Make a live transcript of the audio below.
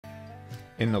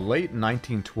In the late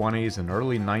 1920s and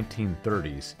early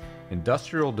 1930s,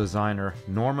 industrial designer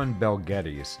Norman Bel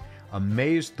Geddes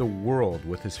amazed the world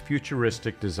with his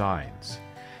futuristic designs.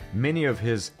 Many of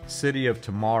his City of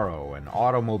Tomorrow and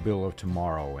Automobile of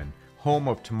Tomorrow and Home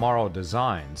of Tomorrow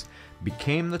designs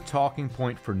became the talking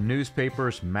point for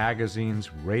newspapers,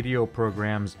 magazines, radio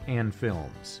programs, and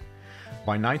films.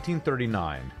 By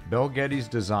 1939, Bel Geddes'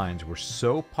 designs were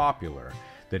so popular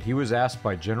that he was asked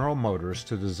by General Motors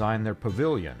to design their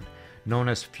pavilion, known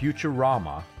as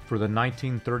Futurama, for the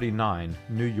 1939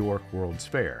 New York World's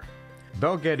Fair.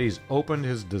 Bel Geddes opened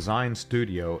his design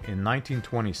studio in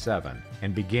 1927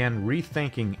 and began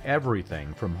rethinking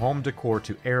everything from home decor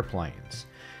to airplanes.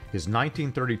 His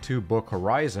 1932 book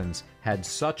Horizons had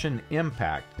such an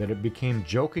impact that it became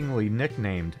jokingly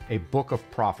nicknamed a book of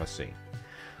prophecy.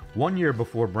 1 year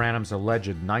before Branham's alleged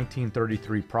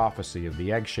 1933 prophecy of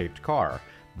the egg-shaped car,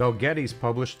 Bel Geddes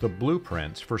published the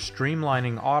blueprints for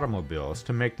streamlining automobiles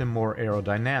to make them more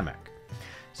aerodynamic.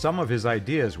 Some of his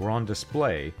ideas were on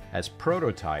display as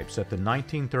prototypes at the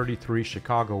 1933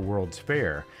 Chicago World's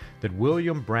Fair that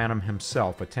William Branham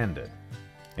himself attended.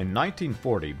 In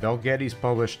 1940, Bel Geddes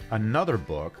published another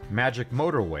book, Magic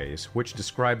Motorways, which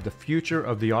described the future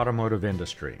of the automotive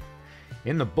industry.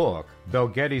 In the book, Bel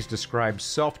Geddes described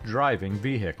self-driving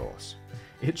vehicles.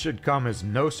 It should come as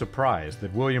no surprise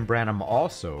that William Branham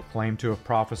also claimed to have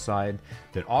prophesied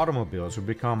that automobiles would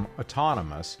become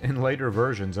autonomous in later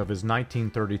versions of his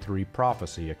 1933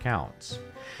 prophecy accounts.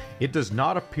 It does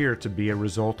not appear to be a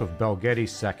result of Bel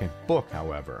Geddes' second book,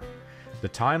 however. The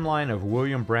timeline of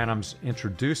William Branham's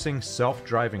introducing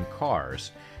self-driving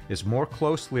cars is more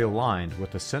closely aligned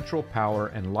with the Central Power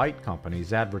and Light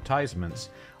Company's advertisements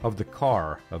of the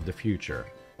car of the future.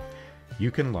 You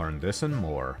can learn this and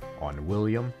more on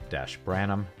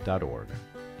william-branham.org.